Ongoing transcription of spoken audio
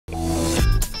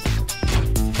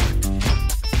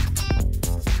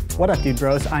What up, dude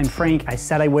bros? I'm Frank. I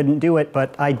said I wouldn't do it,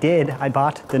 but I did. I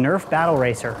bought the Nerf Battle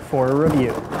Racer for a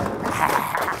review.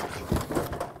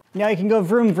 Now you can go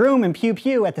vroom vroom and pew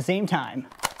pew at the same time.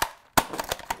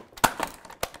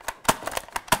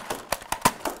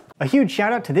 A huge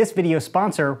shout out to this video's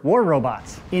sponsor, War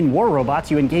Robots. In War Robots,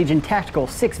 you engage in tactical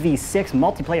 6v6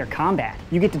 multiplayer combat.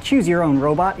 You get to choose your own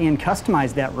robot and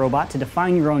customize that robot to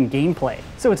define your own gameplay.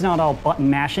 So it's not all button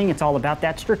mashing, it's all about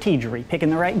that strategery, picking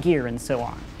the right gear and so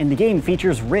on. And the game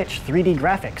features rich 3D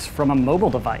graphics from a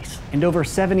mobile device. And over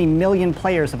 70 million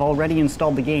players have already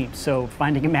installed the game, so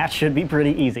finding a match should be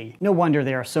pretty easy. No wonder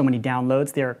there are so many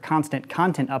downloads. There are constant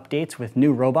content updates with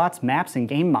new robots, maps, and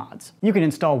game mods. You can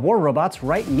install War Robots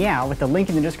right now with the link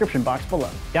in the description box below.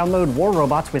 Download War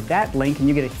Robots with that link and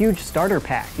you get a huge starter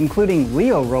pack, including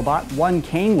Leo Robot, 1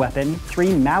 Cane weapon,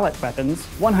 3 mallet weapons,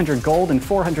 100 gold, and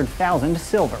 400,000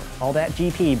 silver. All that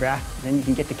GP, brah. Then you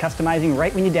can get to customizing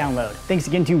right when you download. Thanks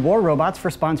again to War Robots for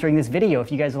sponsoring this video.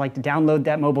 If you guys would like to download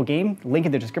that mobile game, link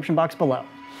in the description box below.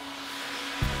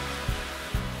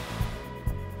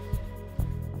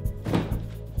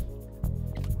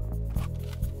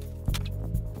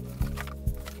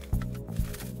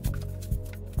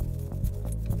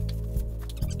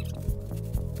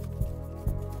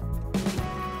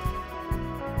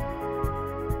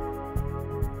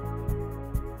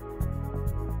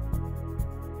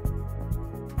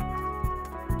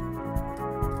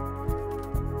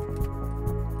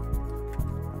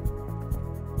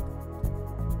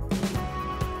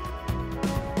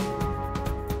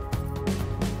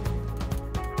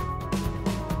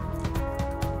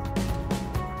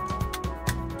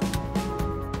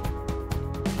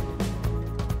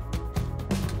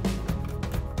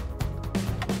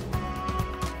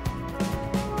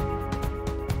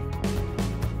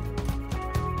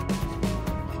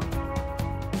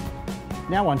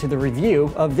 Now onto the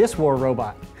review of this War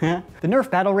Robot. The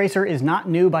Nerf Battle Racer is not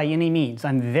new by any means.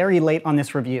 I'm very late on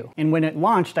this review. And when it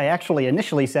launched, I actually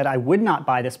initially said I would not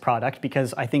buy this product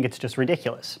because I think it's just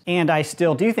ridiculous. And I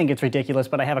still do think it's ridiculous,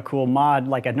 but I have a cool mod,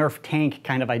 like a Nerf tank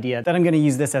kind of idea, that I'm gonna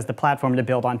use this as the platform to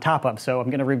build on top of. So I'm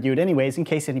gonna review it anyways in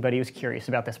case anybody was curious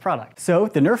about this product. So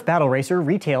the Nerf Battle Racer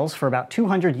retails for about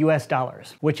 $200 US,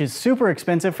 which is super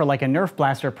expensive for like a Nerf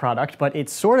blaster product, but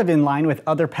it's sort of in line with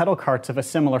other pedal carts of a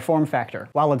similar form factor.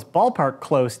 While it's ballpark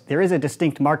close, there is a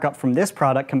distinct markup from this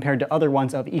product compared to other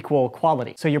ones of equal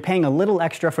quality. So you're paying a little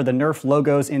extra for the Nerf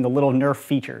logos and the little Nerf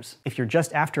features. If you're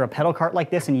just after a pedal cart like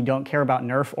this and you don't care about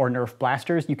Nerf or Nerf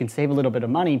blasters, you can save a little bit of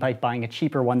money by buying a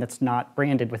cheaper one that's not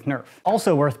branded with Nerf.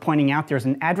 Also worth pointing out, there's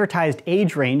an advertised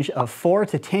age range of 4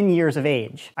 to 10 years of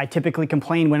age. I typically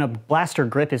complain when a blaster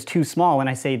grip is too small and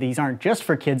I say these aren't just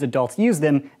for kids, adults use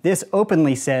them. This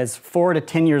openly says 4 to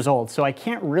 10 years old, so I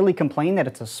can't really complain that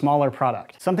it's a smaller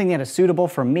product. Something that is suitable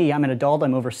for me, I'm an adult,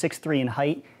 I'm over 6'3" in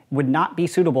height, would not be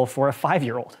suitable for a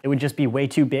 5-year-old. It would just be way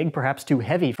too big, perhaps too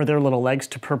heavy for their little legs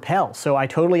to propel. So I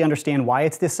totally understand why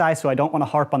it's this size, so I don't want to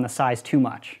harp on the size too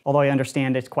much. Although I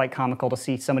understand it's quite comical to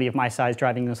see somebody of my size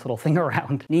driving this little thing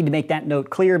around. Need to make that note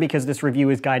clear because this review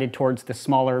is guided towards the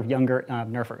smaller, younger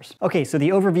Nerfers. Okay, so the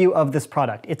overview of this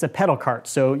product. It's a pedal cart,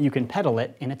 so you can pedal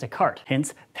it, and it's a cart.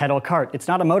 Hence, pedal cart. It's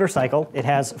not a motorcycle. It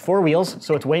has 4 wheels,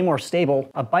 so it's way more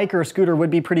stable. A bike or a scooter would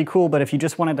be pretty cool, but if you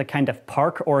just wanted to kind of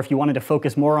park, or if you wanted to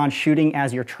focus more on shooting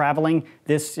as you're traveling,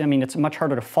 this, I mean, it's much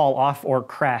harder to fall off or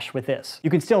crash with this.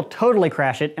 You can still totally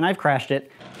crash it, and I've crashed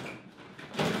it.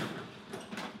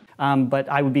 But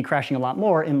I would be crashing a lot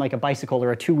more in like a bicycle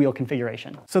or a 2-wheel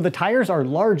configuration. So the tires are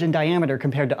large in diameter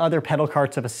compared to other pedal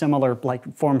carts of a similar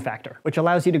like form factor, which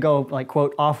allows you to go like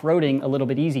quote off-roading a little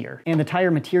bit easier. And the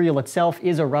tire material itself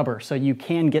is a rubber, so you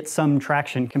can get some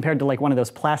traction compared to like one of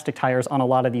those plastic tires on a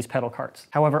lot of these pedal carts.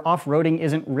 However, off-roading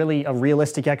isn't really a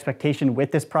realistic expectation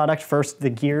with this product. First, the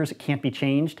gears can't be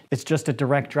changed. It's just a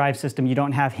direct drive system. You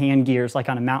don't have hand gears like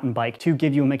on a mountain bike to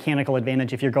give you a mechanical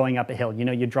advantage if you're going up a hill. You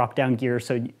know, you drop down gears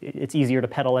so it's easier to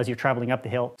pedal as you're traveling up the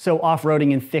hill. So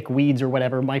off-roading in thick weeds or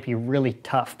whatever might be really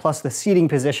tough. Plus the seating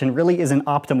position really isn't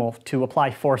optimal to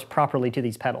apply force properly to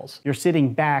these pedals. You're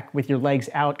sitting back with your legs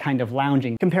out, kind of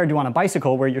lounging, compared to on a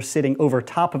bicycle where you're sitting over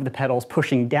top of the pedals,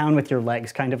 pushing down with your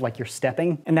legs, kind of like you're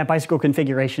stepping. And that bicycle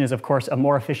configuration is of course a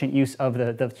more efficient use of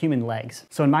the human legs.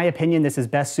 So in my opinion, this is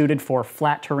best suited for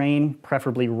flat terrain,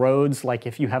 preferably roads. Like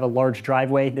if you have a large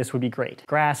driveway, this would be great.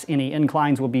 Grass, any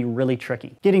inclines will be really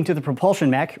tricky. Getting to the propulsion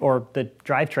mech, or the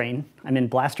drivetrain, I'm in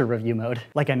blaster review mode.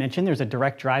 Like I mentioned, there's a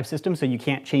direct drive system, so you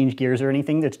can't change gears or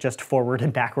anything. It's just forward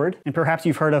and backward. And perhaps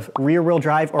you've heard of rear-wheel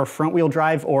drive or front-wheel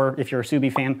drive, or if you're a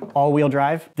Subi fan, all-wheel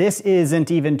drive. This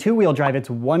isn't even 2-wheel drive, it's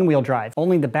 1-wheel drive.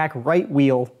 Only the back right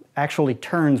wheel actually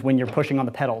turns when you're pushing on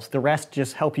the pedals. The rest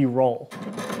just help you roll.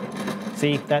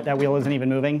 See, that wheel isn't even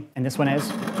moving, and this one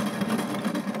is.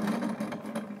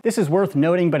 This is worth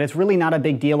noting, but it's really not a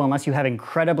big deal unless you have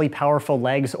incredibly powerful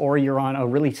legs or you're on a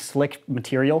really slick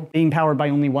material. Being powered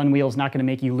by only one wheel is not going to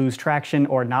make you lose traction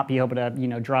or not be able to,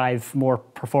 drive more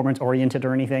performance-oriented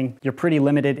or anything. You're pretty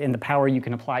limited in the power you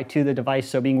can apply to the device,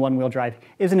 so being one-wheel drive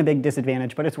isn't a big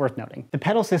disadvantage, but it's worth noting. The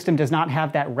pedal system does not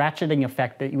have that ratcheting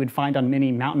effect that you would find on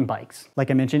many mountain bikes. Like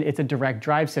I mentioned, it's a direct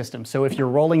drive system, so if you're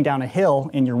rolling down a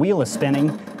hill and your wheel is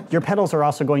spinning, your pedals are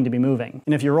also going to be moving.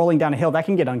 And if you're rolling down a hill, that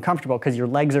can get uncomfortable because your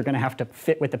legs are going to have to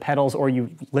fit with the pedals, or you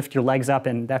lift your legs up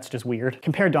and that's just weird.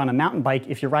 Compared to on a mountain bike,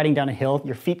 if you're riding down a hill,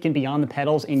 your feet can be on the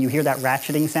pedals and you hear that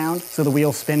ratcheting sound, so the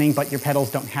wheel's spinning but your pedals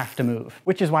don't have to move.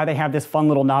 Which is why they have this fun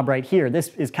little knob right here. This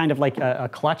is kind of like a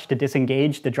clutch to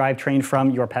disengage the drivetrain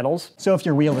from your pedals. So if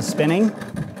your wheel is spinning,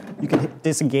 you can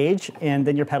disengage and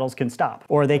then your pedals can stop.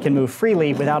 Or they can move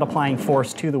freely without applying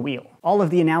force to the wheel. All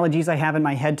of the analogies I have in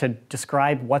my head to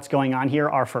describe what's going on here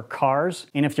are for cars.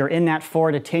 And if you're in that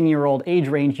 4 to 10-year-old age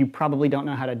range, you probably don't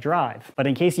know how to drive. But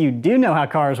in case you do know how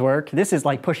cars work, this is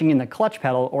like pushing in the clutch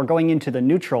pedal or going into the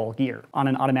neutral gear on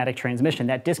an automatic transmission.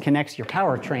 That disconnects your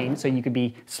powertrain, so you could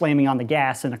be slamming on the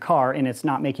gas in a car and it's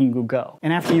not making you go.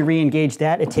 And after you re-engage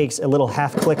that, it takes a little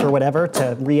half click or whatever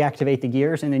to reactivate the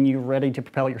gears, and then you're ready to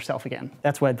propel yourself again.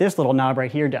 That's what this little knob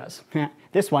right here does.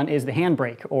 This one is the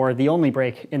handbrake, or the only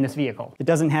brake in this vehicle. It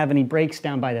doesn't have any brakes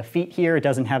down by the feet here. It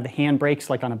doesn't have the hand brakes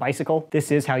like on a bicycle.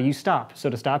 This is how you stop. So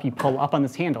to stop, you pull up on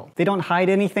this handle. They don't hide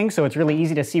anything, so it's really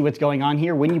easy to see what's going on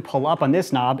here. When you pull up on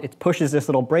this knob, it pushes this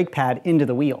little brake pad into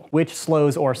the wheel, which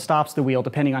slows or stops the wheel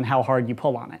depending on how hard you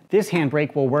pull on it. This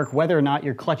handbrake will work whether or not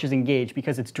your clutch is engaged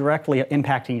because it's directly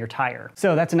impacting your tire.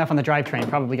 So that's enough on the drivetrain.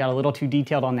 Probably got a little too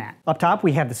detailed on that. Up top,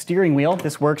 we have the steering wheel.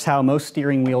 This works how most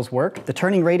steering wheels work. The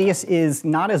turning radius is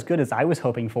not as good as I was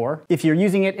hoping for. If you're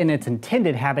using it in its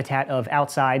intended habitat of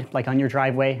outside, like on your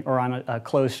driveway or on a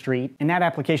closed street, in that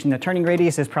application, the turning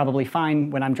radius is probably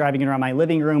fine. When I'm driving around my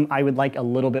living room, I would like a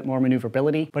little bit more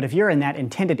maneuverability. But if you're in that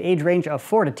intended age range of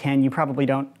 4 to 10, you probably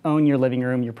don't own your living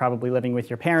room. You're probably living with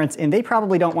your parents, and they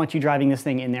probably don't want you driving this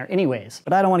thing in there anyways.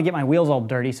 But I don't want to get my wheels all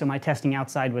dirty, so my testing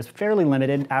outside was fairly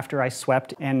limited after I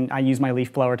swept, and I used my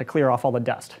leaf blower to clear off all the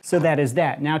dust. So that is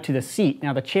that. Now to the seat.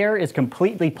 Now the chair is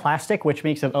completely plastic, which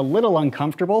makes it a little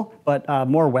uncomfortable, but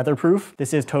more weatherproof.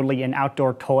 This is totally an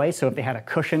outdoor toy, so if they had a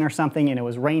cushion or something and it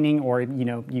was raining, or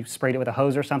you sprayed it with a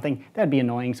hose or something, that'd be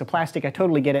annoying. So plastic, I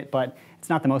totally get it, but it's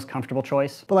not the most comfortable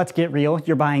choice. But let's get real.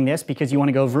 You're buying this because you want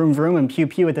to go vroom vroom and pew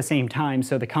pew at the same time,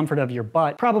 so the comfort of your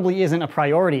butt probably isn't a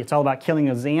priority. It's all about killing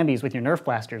those zombies with your Nerf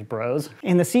blasters, bros.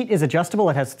 And the seat is adjustable.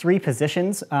 It has 3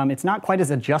 positions. It's not quite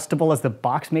as adjustable as the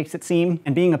box makes it seem.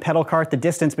 And being a pedal cart, the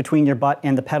distance between your butt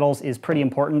and the pedals is pretty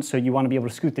important, so you want to be able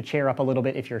to scoot the chair up a little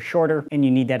bit if you're shorter, and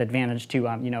you need that advantage to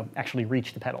actually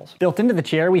reach the pedals. Built into the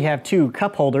chair, we have 2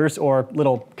 cup holders, or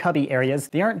little cubby areas.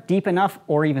 They aren't deep enough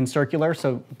or even circular,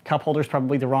 so cup holder's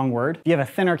probably the wrong word. If you have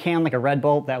a thinner can like a Red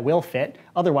Bull, that will fit.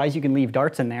 Otherwise, you can leave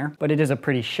darts in there. But it is a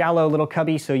pretty shallow little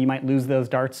cubby, so you might lose those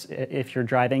darts if you're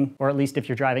driving, or at least if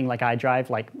you're driving like I drive,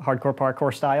 like hardcore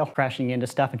parkour style, crashing into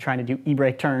stuff and trying to do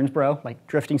e-brake turns, bro, like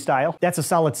drifting style. That's a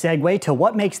solid segue to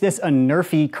what makes this a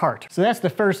Nerfy cart. So that's the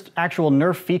first actual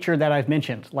Nerf feature that I've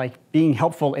mentioned, like being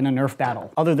helpful in a Nerf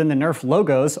battle. Other than the Nerf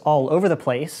logos all over the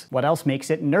place, what else makes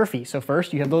it Nerfy? So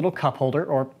first, you have the little cup holder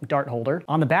or dart holder.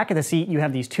 On the back of the seat, you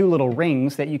have these 2 little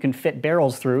rings that you can fit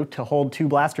barrels through to hold 2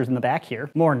 blasters in the back here.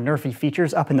 More Nerfy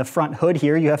features up in the front hood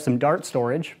here. You have some dart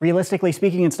storage. Realistically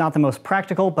speaking, it's not the most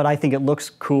practical, but I think it looks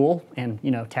cool and,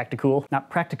 Tacti-Cool. Not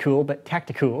practical, but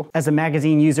Tacti-Cool. As a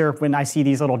magazine user, when I see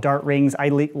these little dart rings, I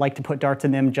like to put darts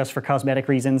in them just for cosmetic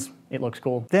reasons. It looks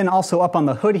cool. Then also up on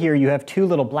the hood here, you have 2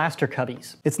 little blaster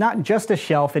cubbies. It's not just a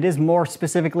shelf. It is more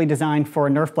specifically designed for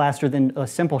a Nerf blaster than a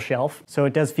simple shelf, so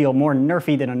it does feel more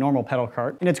Nerfy than a normal pedal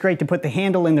cart. And it's great to put the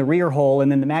handle in the rear hole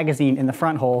and then the magazine in the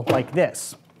front hole like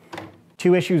this.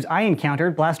 2 issues I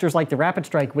encountered: blasters like the Rapid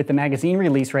Strike with the magazine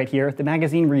release right here. The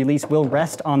magazine release will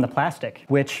rest on the plastic,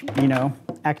 which,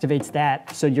 activates that,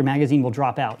 so your magazine will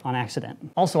drop out on accident.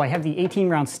 Also, I have the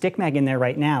 18-round stick mag in there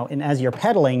right now, and as you're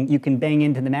pedaling, you can bang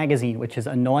into the magazine, which is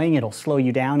annoying. It'll slow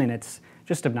you down, and it's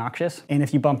just obnoxious. And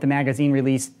if you bump the magazine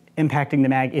release, impacting the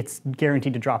mag, it's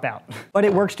guaranteed to drop out. But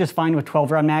it works just fine with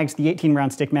 12-round mags. The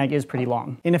 18-round stick mag is pretty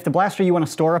long. And if the blaster you want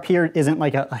to store up here isn't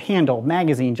like a handle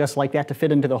magazine just like that to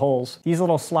fit into the holes, these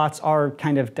little slots are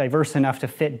kind of diverse enough to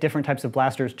fit different types of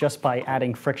blasters just by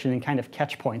adding friction and kind of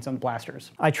catch points on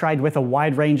blasters. I tried with a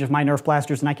wide range of my Nerf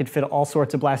blasters, and I could fit all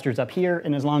sorts of blasters up here,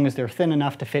 and as long as they're thin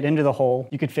enough to fit into the hole,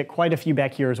 you could fit quite a few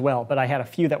back here as well. But I had a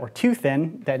few that were too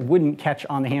thin that wouldn't catch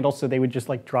on the handle, so they would just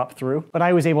like drop through. But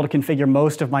I was able to configure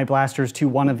most of my blasters to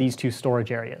one of these two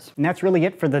storage areas. And that's really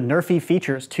it for the Nerfy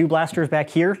features. 2 blasters back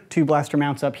here, 2 blaster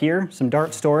mounts up here, some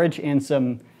dart storage, and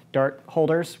some dart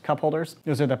holders, cup holders.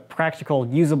 Those are the practical,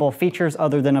 usable features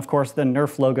other than, of course, the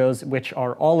Nerf logos, which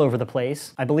are all over the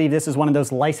place. I believe this is one of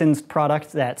those licensed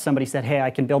products that somebody said, hey, I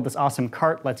can build this awesome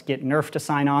cart, let's get Nerf to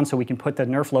sign on so we can put the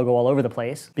Nerf logo all over the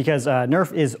place. Because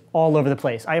Nerf is all over the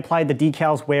place. I applied the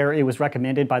decals where it was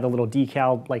recommended by the little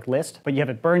decal list, but you have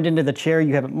it burned into the chair,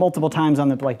 you have it multiple times on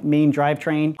the main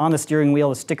drivetrain, on the steering wheel,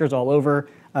 the stickers all over.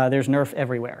 There's Nerf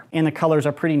everywhere. And the colors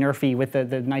are pretty Nerfy with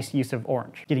the nice use of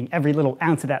orange. Getting every little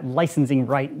ounce of that licensing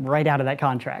right out of that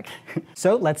contract.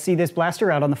 So let's see this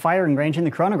blaster out on the firing range in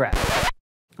the chronograph.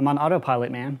 I'm on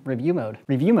autopilot, man. Review mode.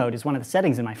 Review mode is one of the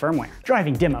settings in my firmware.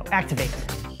 Driving demo activated.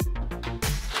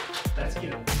 Let's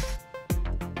go.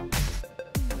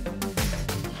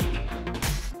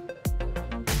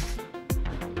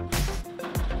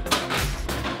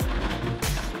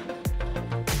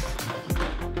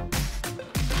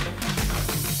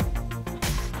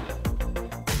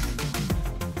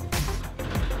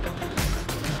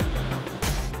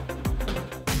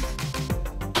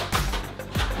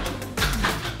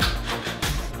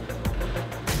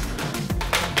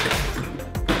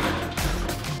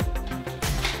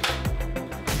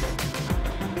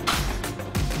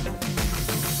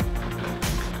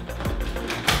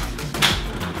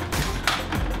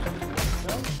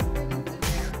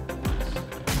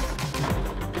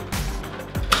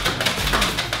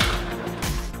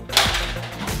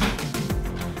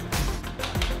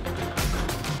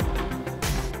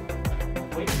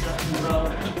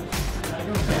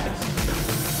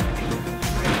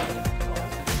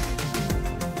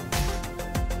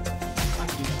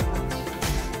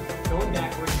 Going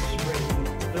backwards, keep braking,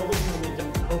 building momentum,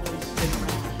 and hopefully spin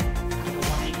around. Take a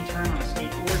 180 turn on a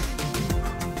skateboard.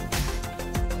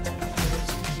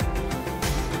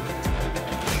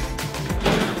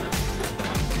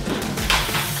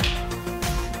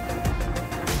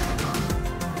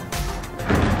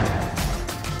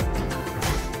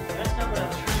 That's not what I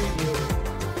was trying to do.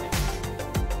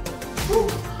 Woo!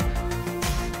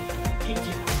 Thank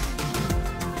you.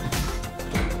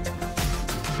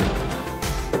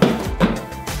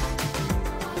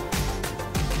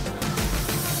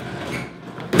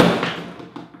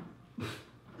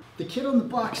 The kid on the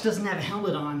box doesn't have a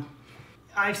helmet on.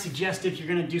 I've suggested if you're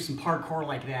gonna do some parkour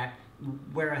like that,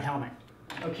 wear a helmet.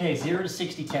 Okay, 0 to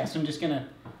 60 test. I'm just gonna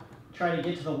try to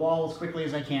get to the wall as quickly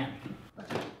as I can.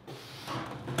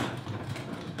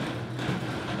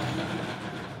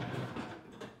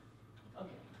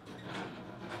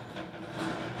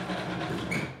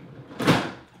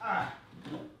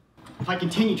 If I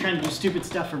continue trying to do stupid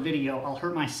stuff for video, I'll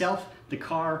hurt myself, the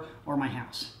car, or my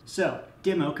house. So,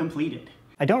 demo completed.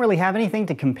 I don't really have anything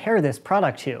to compare this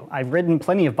product to. I've ridden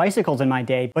plenty of bicycles in my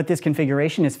day, but this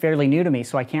configuration is fairly new to me,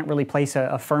 so I can't really place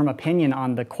a firm opinion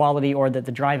on the quality or the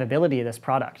drivability of this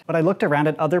product. But I looked around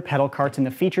at other pedal carts and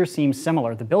the features seem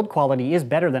similar. The build quality is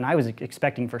better than I was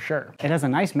expecting for sure. It has a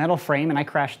nice metal frame and I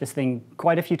crashed this thing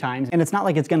quite a few times, and it's not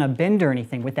like it's gonna bend or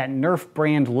anything. With that Nerf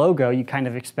brand logo, you kind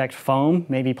of expect foam,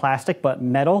 maybe plastic, but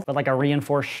metal. But like a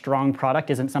reinforced strong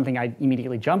product isn't something I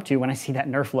immediately jump to when I see that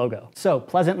Nerf logo. So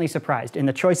pleasantly surprised.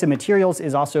 And the choice of materials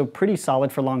is also pretty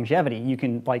solid for longevity. You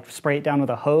can like spray it down with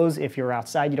a hose. If you're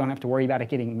outside, you don't have to worry about it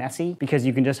getting messy because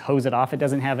you can just hose it off. It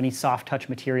doesn't have any soft touch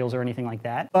materials or anything like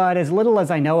that. But as little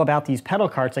as I know about these pedal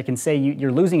carts, I can say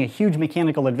you're losing a huge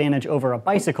mechanical advantage over a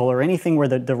bicycle or anything where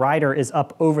the rider is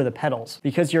up over the pedals.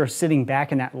 Because you're sitting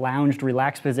back in that lounged,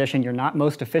 relaxed position, you're not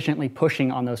most efficiently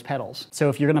pushing on those pedals. So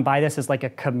if you're gonna buy this as like a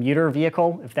commuter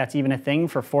vehicle, if that's even a thing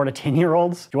for 4 to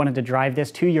 10-year-olds, if you wanted to drive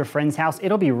this to your friend's house,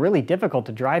 it'll be really difficult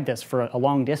to drive this for a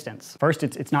long distance. First,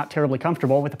 it's not terribly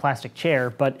comfortable with a plastic chair,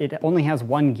 but it only has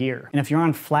 1 gear. And if you're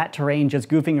on flat terrain, just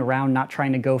goofing around, not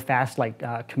trying to go fast like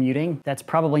commuting, that's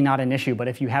probably not an issue. But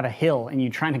if you have a hill and you're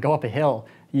trying to go up a hill,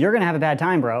 you're gonna have a bad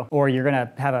time, bro, or you're gonna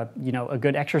have a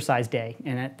good exercise day.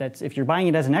 And that's if you're buying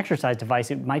it as an exercise device,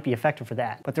 it might be effective for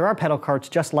that. But there are pedal carts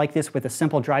just like this with a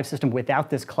simple drive system without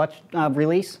this clutch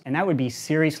release, and that would be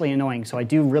seriously annoying. So I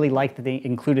do really like that they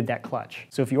included that clutch.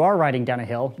 So if you are riding down a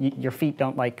hill, your feet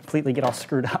don't like completely get all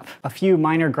screwed up. A few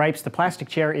minor gripes: the plastic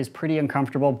chair is pretty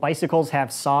uncomfortable. Bicycles have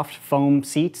soft foam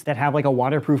seats that have like a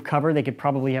waterproof cover. They could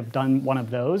probably have done one of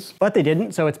those, but they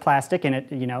didn't. So it's plastic, and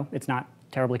it's not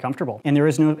terribly comfortable. And there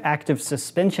is no active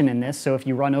suspension in this, so if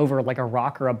you run over like a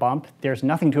rock or a bump, there's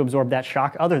nothing to absorb that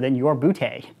shock other than your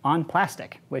bootay on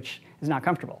plastic, which is not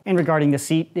comfortable. And regarding the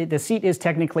seat is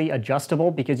technically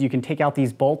adjustable because you can take out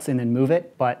these bolts and then move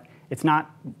it, but it's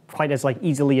not quite as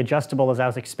easily adjustable as I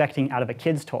was expecting out of a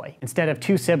kid's toy. Instead of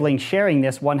two siblings sharing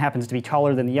this, one happens to be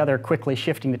taller than the other, quickly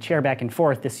shifting the chair back and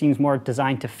forth. This seems more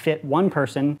designed to fit one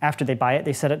person. After they buy it,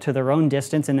 they set it to their own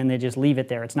distance and then they just leave it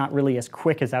there. It's not really as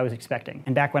quick as I was expecting.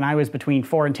 And back when I was between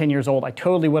 4 and 10 years old, I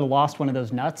totally would have lost one of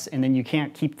those nuts, and then you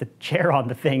can't keep the chair on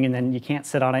the thing, and then you can't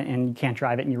sit on it and you can't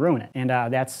drive it and you ruin it. And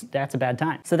that's a bad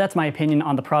time. So that's my opinion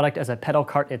on the product as a pedal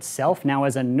cart itself. Now,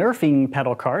 as a Nerfing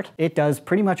pedal cart, it does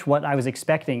pretty much what I was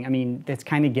expecting. I mean, it's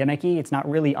kind of gimmicky. It's not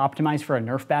really optimized for a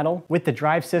Nerf battle. With the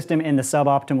drive system and the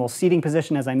suboptimal seating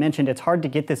position, as I mentioned, it's hard to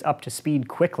get this up to speed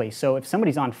quickly. So if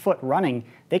somebody's on foot running,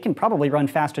 they can probably run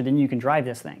faster than you can drive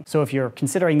this thing. So if you're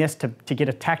considering this to get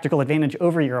a tactical advantage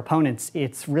over your opponents,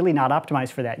 it's really not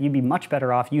optimized for that. You'd be much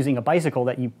better off using a bicycle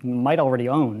that you might already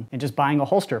own and just buying a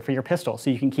holster for your pistol so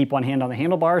you can keep one hand on the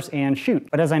handlebars and shoot.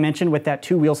 But as I mentioned, with that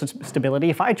two-wheel stability,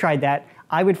 if I tried that,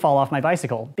 I would fall off my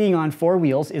bicycle. Being on 4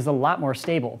 wheels is a lot more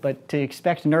stable, but to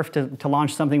expect Nerf to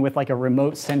launch something with a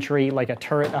remote sentry, like a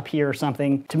turret up here or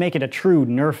something, to make it a true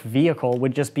Nerf vehicle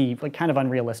would just be kind of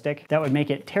unrealistic. That would make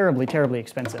it terribly, terribly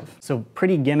expensive. So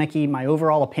pretty gimmicky. My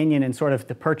overall opinion and sort of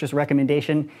the purchase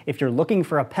recommendation, if you're looking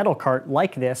for a pedal cart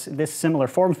like this similar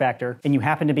form factor, and you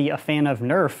happen to be a fan of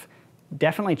Nerf,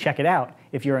 definitely check it out.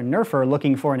 If you're a Nerfer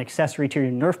looking for an accessory to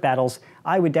your Nerf battles,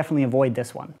 I would definitely avoid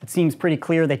this one. It seems pretty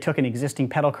clear they took an existing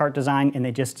pedal cart design and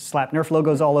they just slapped Nerf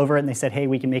logos all over it and they said, hey,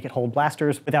 we can make it hold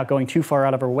blasters without going too far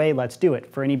out of our way, let's do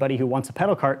it. For anybody who wants a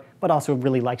pedal cart, but also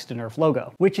really likes the Nerf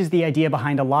logo. Which is the idea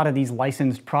behind a lot of these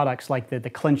licensed products like the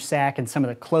clinch sack and some of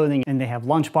the clothing, and they have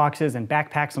lunch boxes and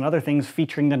backpacks and other things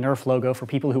featuring the Nerf logo for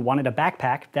people who wanted a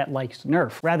backpack that likes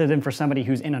Nerf. Rather than for somebody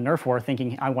who's in a Nerf war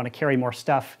thinking, I want to carry more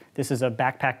stuff, this is a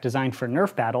backpack designed for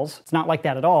Nerf battles. It's not like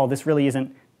that at all. This really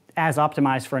isn't as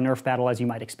optimized for a Nerf battle as you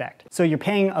might expect. So you're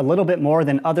paying a little bit more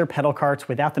than other pedal carts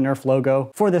without the Nerf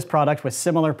logo for this product with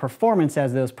similar performance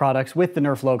as those products with the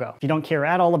Nerf logo. If you don't care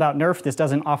at all about Nerf, this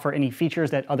doesn't offer any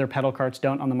features that other pedal carts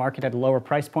don't on the market at a lower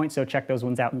price point, so check those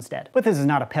ones out instead. But this is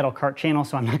not a pedal cart channel,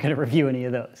 so I'm not going to review any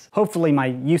of those. Hopefully my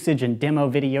usage and demo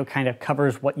video kind of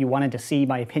covers what you wanted to see.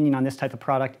 My opinion on this type of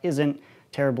product isn't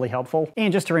terribly helpful.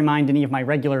 And just to remind any of my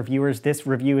regular viewers, this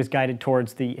review is guided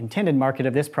towards the intended market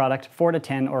of this product, 4 to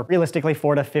 10, or realistically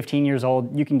 4 to 15 years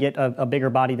old. You can get a bigger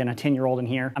body than a 10-year-old in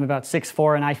here. I'm about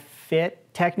 6'4", and I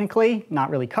fit technically, not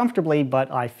really comfortably,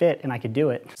 but I fit and I could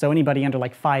do it. So anybody under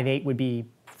 5'8" would be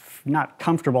not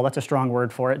comfortable, that's a strong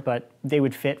word for it, but they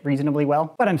would fit reasonably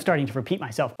well. But I'm starting to repeat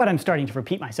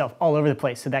myself all over the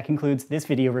place, so that concludes this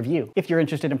video review. If you're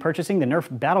interested in purchasing the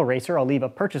Nerf Battle Racer, I'll leave a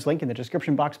purchase link in the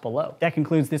description box below. That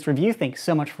concludes this review. Thanks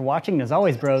so much for watching, and as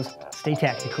always, bros, stay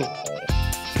Tacti-Cool.